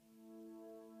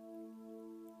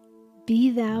Be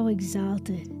thou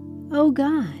exalted, O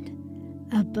God,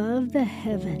 above the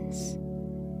heavens.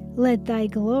 Let thy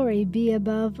glory be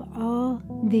above all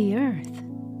the earth.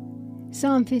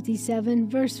 Psalm 57,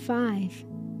 verse 5.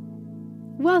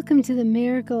 Welcome to the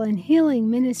Miracle and Healing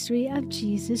Ministry of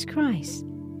Jesus Christ.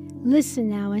 Listen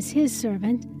now as His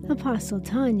servant, Apostle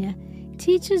Tanya,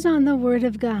 teaches on the Word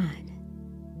of God.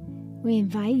 We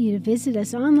invite you to visit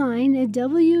us online at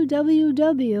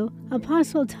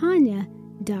www.apostletanya.org.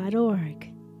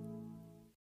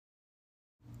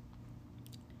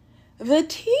 The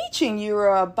teaching you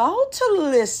are about to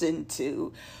listen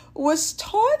to was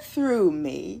taught through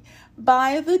me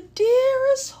by the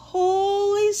dearest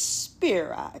Holy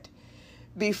Spirit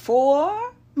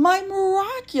before my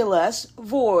miraculous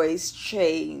voice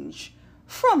change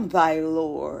from thy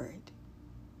Lord.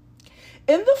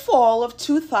 In the fall of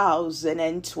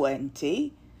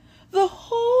 2020, the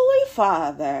Holy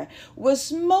Father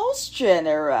was most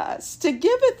generous to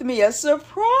giveth me a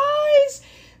surprise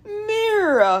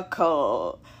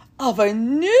miracle of a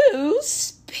new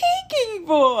speaking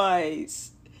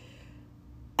voice.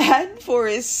 And for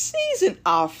a season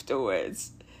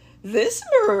afterwards, this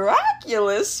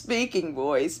miraculous speaking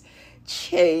voice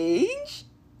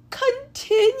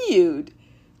continued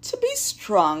to be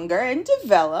stronger and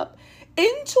develop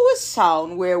into a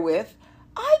sound wherewith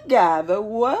I gather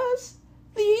was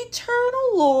the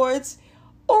Eternal Lord's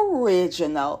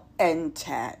original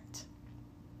intent.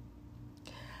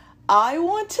 I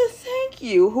want to thank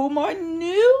you whom are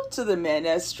new to the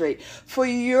ministry for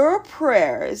your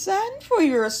prayers and for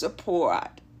your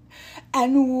support.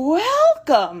 And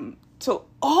welcome to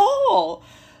all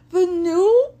the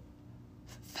new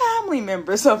family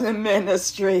members of the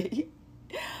ministry.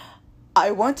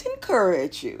 I want to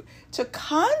encourage you to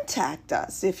contact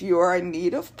us if you are in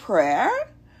need of prayer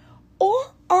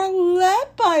or are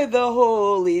led by the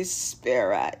Holy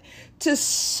Spirit to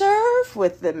serve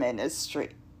with the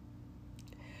ministry.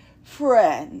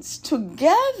 Friends,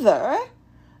 together,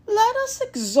 let us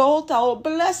exalt our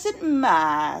blessed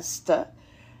Master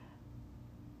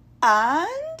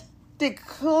and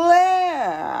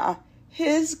declare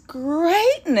His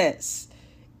greatness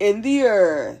in the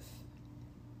earth.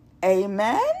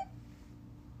 Amen.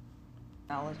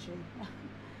 Technology.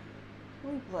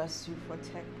 We bless you for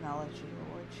technology,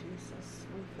 Lord Jesus.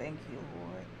 We thank you,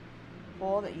 Lord, for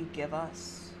all that you give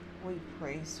us. We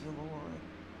praise you, Lord.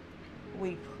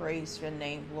 We praise your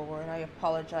name, Lord. I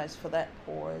apologize for that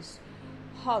pause.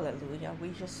 Hallelujah. We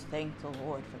just thank the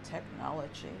Lord for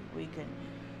technology. We can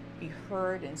be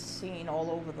heard and seen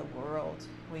all over the world.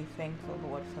 We thank the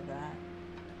Lord for that.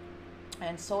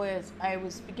 And so as I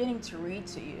was beginning to read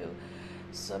to you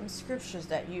some scriptures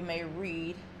that you may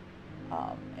read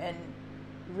and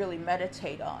really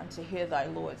meditate on to hear thy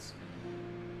Lord's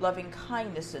loving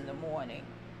kindness in the morning.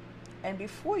 And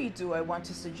before you do, I want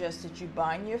to suggest that you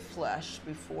bind your flesh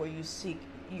before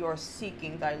you're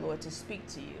seeking thy Lord to speak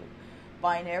to you.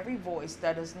 Bind every voice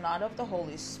that is not of the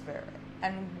Holy Spirit,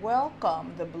 and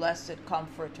welcome the blessed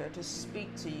Comforter to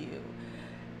speak to you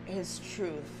His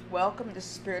truth. Welcome the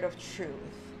Spirit of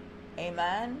truth.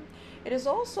 Amen. It is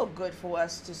also good for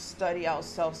us to study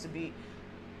ourselves to be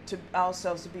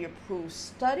approved.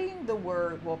 Studying the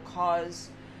Word will cause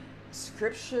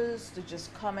scriptures to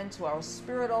just come into our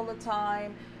spirit all the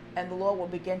time, and the Lord will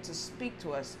begin to speak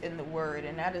to us in the Word,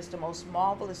 and that is the most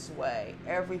marvelous way.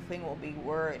 Everything will be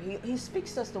Word. He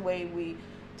speaks to us the way we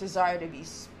desire to be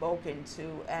spoken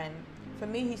to, and for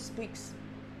me, He speaks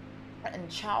in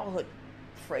childhood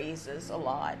phrases a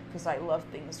lot because I love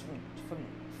things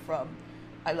from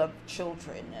I love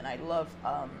children, and I love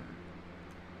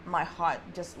my heart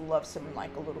just loves Him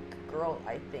like a little girl,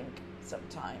 I think,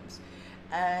 sometimes.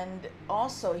 And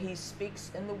also He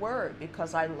speaks in the Word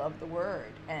because I love the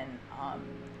Word, and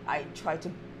I try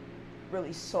to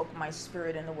really soak my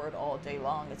spirit in the Word all day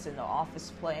long. It's in the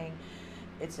office playing,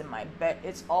 it's in my bed,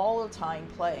 it's all the time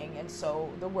playing, and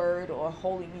so the Word or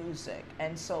holy music.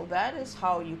 And so that is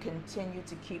how you continue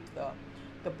to keep the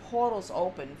portals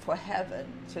open for heaven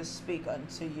to speak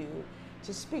unto you,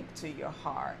 to speak to your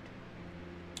heart.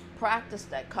 Practice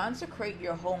that. Consecrate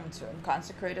your home to Him.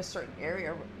 Consecrate a certain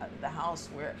area of the house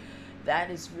where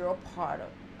that is your part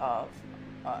of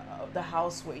the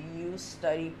house where you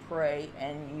study, pray,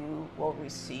 and you will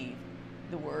receive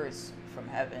the words from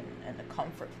heaven and the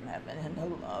comfort from heaven and the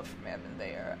love from heaven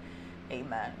there.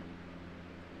 Amen.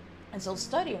 And so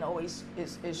studying always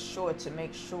is sure to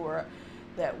make sure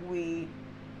that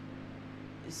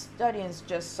studying is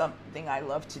just something I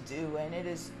love to do, and it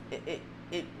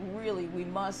really, we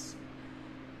must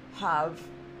have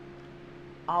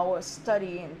our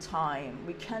studying time,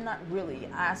 we cannot really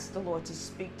ask the Lord to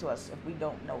speak to us if we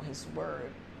don't know His Word.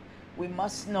 We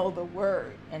must know the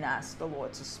Word and ask the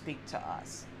Lord to speak to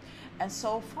us. And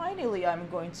so finally, I'm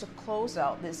going to close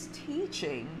out this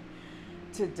teaching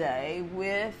today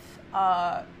with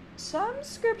some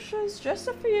scriptures, just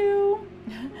a few.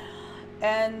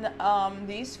 And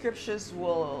these scriptures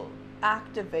will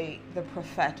activate the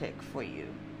prophetic for you.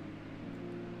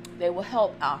 They will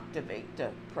help activate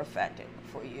the prophetic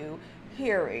for you,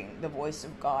 hearing the voice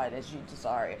of God as you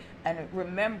desire. And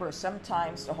remember,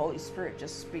 sometimes the Holy Spirit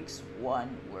just speaks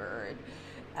one word,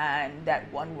 and that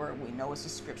one word we know is a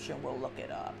scripture, and we'll look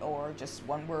it up, or just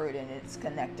one word and it's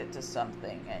connected to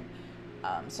something.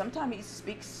 And sometimes He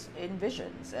speaks in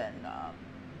visions, and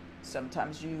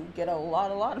sometimes you get a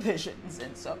lot of visions.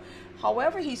 And so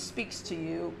however He speaks to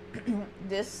you,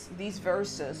 these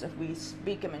verses, if we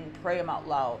speak them and pray them out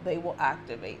loud, they will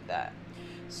activate that.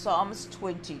 Psalms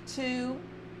 22,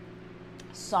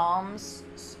 Psalms,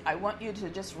 I want you to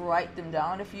just write them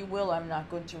down if you will. I'm not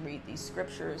going to read these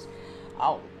scriptures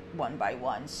out one by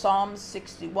one. Psalms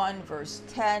 61 verse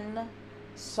 10,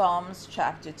 Psalms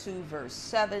chapter 2 verse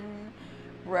 7,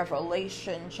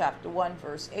 Revelation chapter 1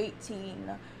 verse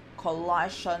 18,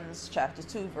 Colossians chapter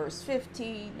 2 verse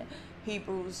 15,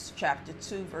 Hebrews chapter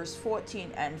 2 verse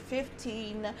 14 and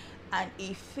 15, and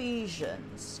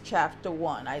Ephesians chapter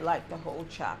 1. I like the whole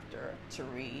chapter to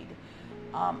read.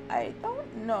 I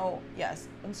don't know, yes.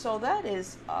 And so that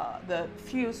is the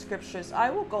few scriptures. I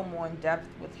will go more in depth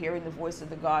with hearing the voice of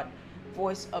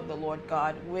the Lord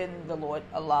God, when the Lord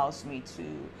allows me to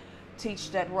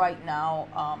teach that. Right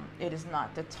now, it is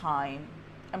not the time.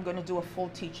 I'm going to do a full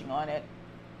teaching on it.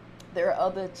 There are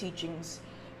other teachings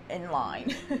in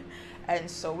line.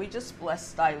 And so we just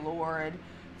bless thy Lord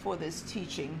for this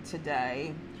teaching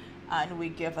today. And we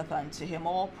giveth unto Him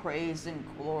all praise and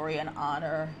glory and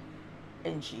honor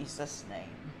in Jesus' name.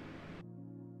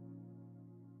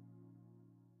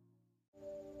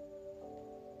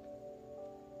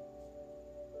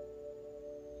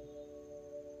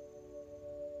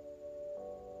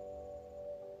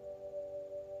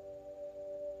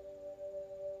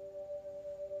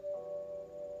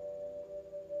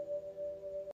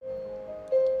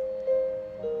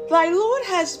 Thy Lord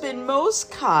has been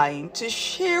most kind to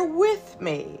share with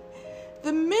me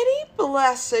the many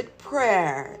blessed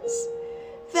prayers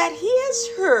that He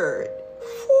has heard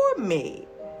for me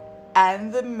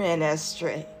and the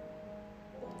ministry.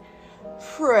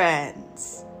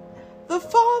 Friends, the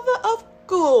Father of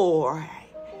glory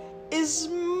is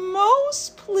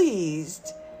most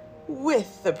pleased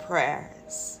with the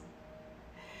prayers.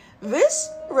 This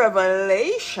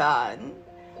revelation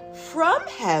from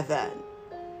heaven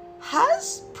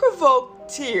has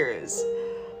provoked tears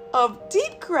of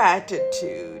deep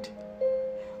gratitude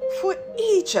for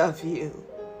each of you.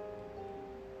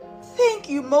 Thank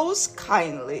you most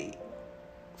kindly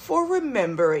for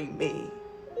remembering me.